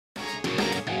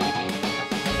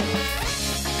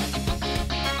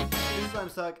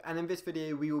Suck, and in this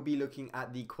video we will be looking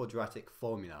at the quadratic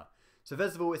formula. So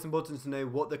first of all, it's important to know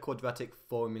what the quadratic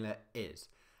formula is.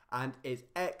 And it's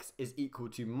x is equal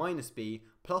to minus b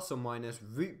plus or minus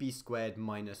root b squared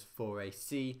minus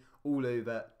 4ac all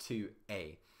over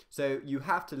 2a. So you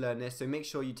have to learn this, so make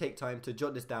sure you take time to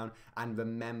jot this down and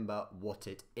remember what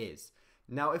it is.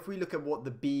 Now if we look at what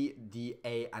the b, the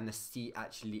a and the c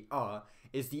actually are,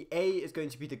 is the a is going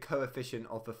to be the coefficient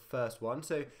of the first one.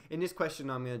 So in this question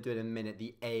I'm going to do it in a minute,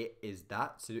 the a is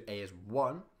that, so a is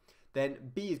 1.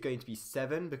 Then b is going to be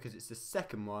 7 because it's the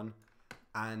second one,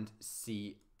 and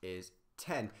c is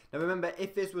 10. Now remember,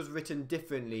 if this was written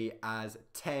differently as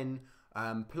 10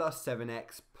 plus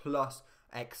 7x plus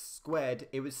x squared,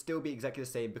 it would still be exactly the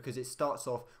same because it starts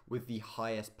off with the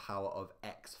highest power of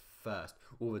x first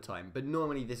all the time. But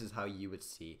normally this is how you would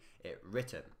see it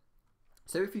written.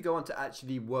 So if you go on to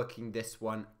actually working this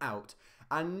one out,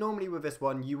 and normally with this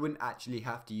one you wouldn't actually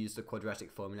have to use the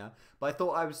quadratic formula, but I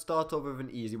thought I would start off with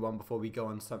an easy one before we go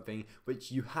on something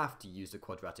which you have to use the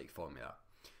quadratic formula.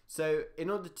 So in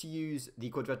order to use the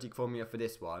quadratic formula for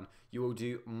this one, you will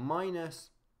do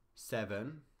minus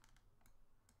 7,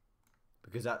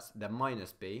 because that's the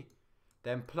minus b,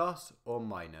 then plus or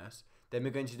minus, then we're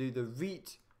going to do the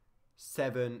root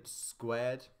 7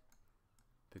 squared,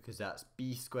 because that's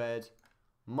b squared,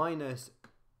 minus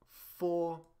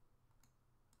 4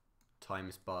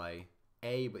 times by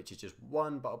a, which is just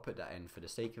 1, but I'll put that in for the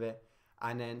sake of it,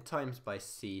 and then times by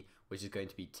c, which is going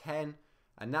to be 10,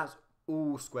 and that's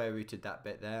all square rooted, that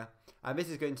bit there, and this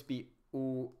is going to be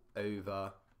all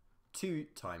over 2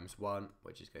 times 1,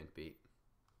 which is going to be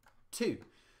 2.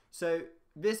 So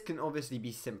this can obviously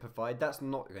be simplified. That's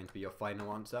not going to be your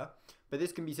final answer, but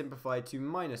this can be simplified to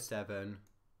minus 7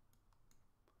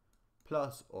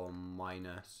 plus or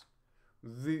minus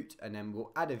root, and then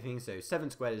we'll add everything. So 7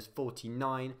 squared is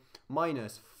 49,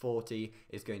 minus 40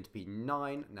 is going to be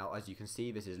 9. Now as you can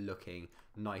see, this is looking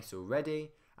nice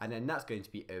already, and then that's going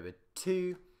to be over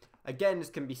 2. Again, this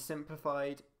can be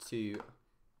simplified to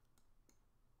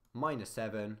minus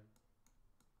 7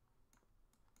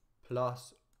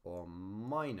 plus or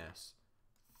minus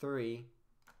 3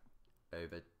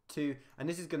 over 2, and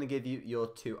this is going to give you your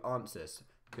two answers,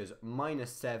 because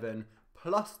minus 7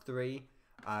 plus 3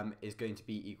 is going to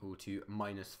be equal to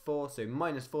minus 4, so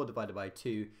minus 4 divided by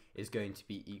 2 is going to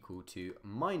be equal to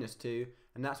minus 2,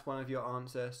 and that's one of your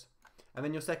answers. And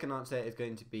then your second answer is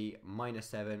going to be minus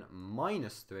 7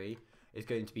 minus 3 is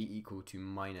going to be equal to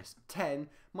minus 10.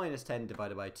 Minus 10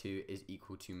 divided by 2 is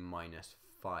equal to minus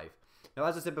 5. Now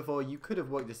as I said before, you could have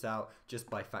worked this out just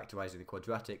by factorizing the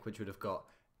quadratic, which would have got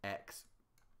x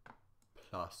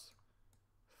plus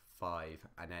 5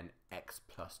 and then x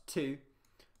plus 2,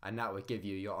 and that would give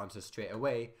you your answer straight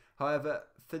away. However,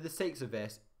 for the sakes of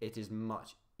this, it is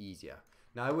much easier.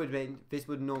 Now I would mean this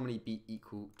would normally be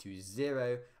equal to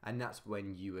 0, and that's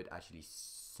when you would actually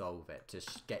solve it to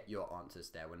get your answers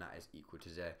there, when that is equal to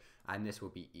 0, and this will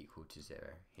be equal to 0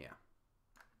 here.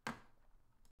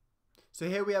 So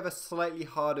here we have a slightly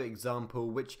harder example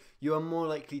which you are more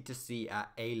likely to see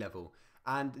at A level,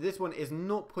 and this one is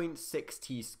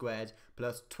 0.6t squared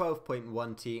plus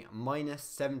 12.1t minus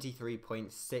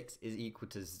 73.6 is equal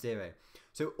to 0.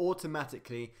 So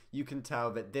automatically you can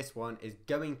tell that this one is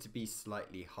going to be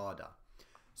slightly harder.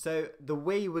 So the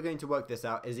way we're going to work this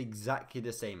out is exactly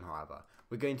the same. However,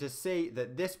 we're going to say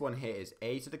that this one here is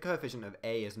a, so the coefficient of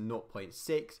a is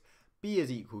 0.6, b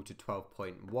is equal to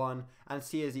 12.1, and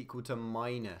c is equal to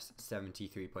minus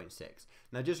 73.6.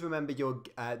 Now just remember, your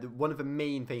one of the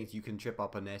main things you can trip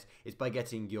up on this is by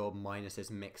getting your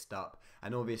minuses mixed up,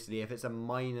 and obviously if it's a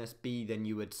minus b, then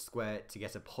you would square it to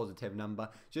get a positive number.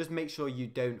 Just make sure you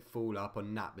don't fall up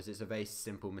on that, because it's a very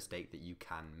simple mistake that you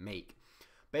can make.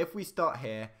 But if we start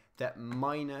here, that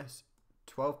minus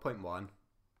 12.1,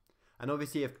 and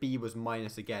obviously if b was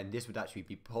minus again, this would actually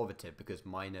be positive, because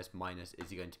minus minus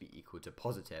is going to be equal to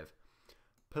positive,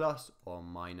 plus or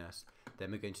minus,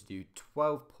 then we're going to do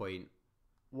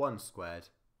 12.1 squared.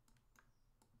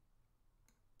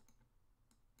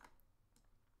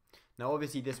 Now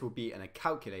obviously this will be in a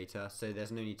calculator, so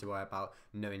there's no need to worry about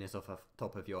knowing this off the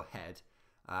top of your head.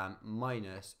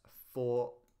 Minus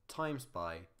 4 times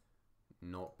by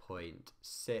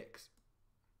 0.6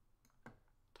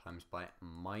 times by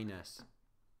minus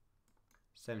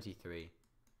 73.6.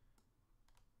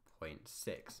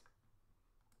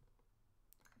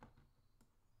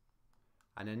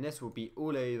 And then this will be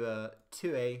all over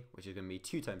 2a, which is going to be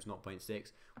 2 times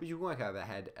 0.6, which will work out of the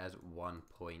head as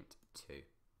 1.2.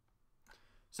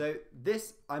 So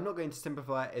this, I'm not going to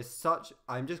simplify it as such.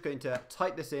 I'm just going to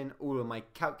type this in all on my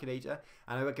calculator,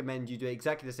 and I recommend you do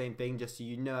exactly the same thing just so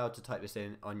you know how to type this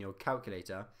in on your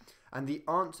calculator. And the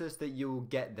answers that you will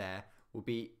get there will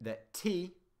be that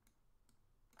t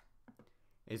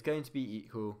is going to be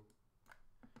equal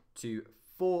to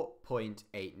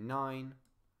 4.89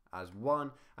 as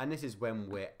 1, and this is when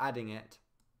we're adding it.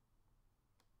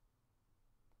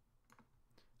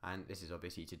 And this is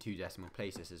obviously to 2 decimal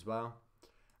places as well.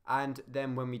 And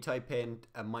then when we type in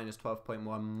a minus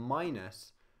 12.1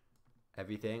 minus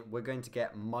everything, we're going to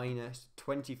get minus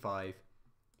 25.06.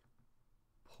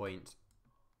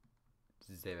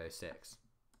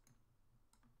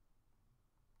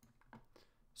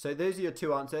 So those are your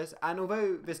two answers, and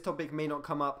although this topic may not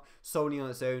come up solely on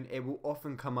its own, it will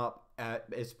often come up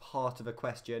as part of a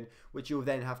question, which you'll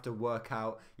then have to work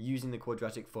out using the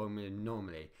quadratic formula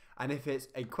normally. And if it's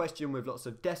a question with lots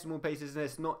of decimal places and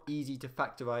it's not easy to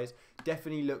factorize,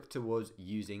 definitely look towards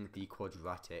using the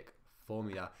quadratic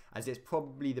formula, as it's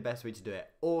probably the best way to do it,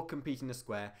 or completing the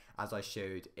square as I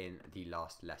showed in the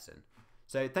last lesson.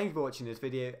 So thank you for watching this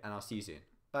video, and I'll see you soon.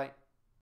 Bye.